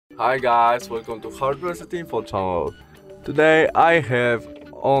Hi guys, welcome to Hardware Info channel. Today I have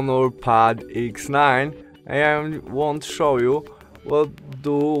Honor Pad X9 and I want to show you what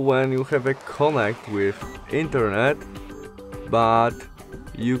do when you have a connect with internet but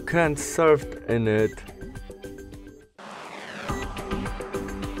you can't surf in it.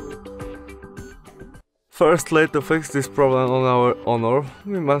 Firstly, to fix this problem on our Honor,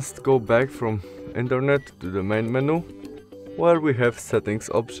 we must go back from internet to the main menu, where we have settings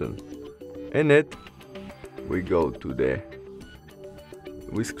option. In it, we go to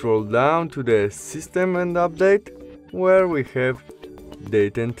we scroll down to the system and update, where we have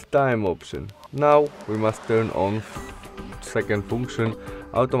date and time option. Now we must turn on second function,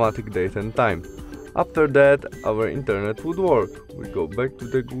 automatic date and time. After that, our internet would work. We go back to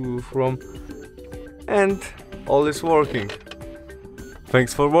the Google Chrome and all is working.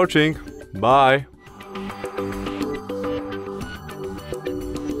 Thanks for watching. Bye.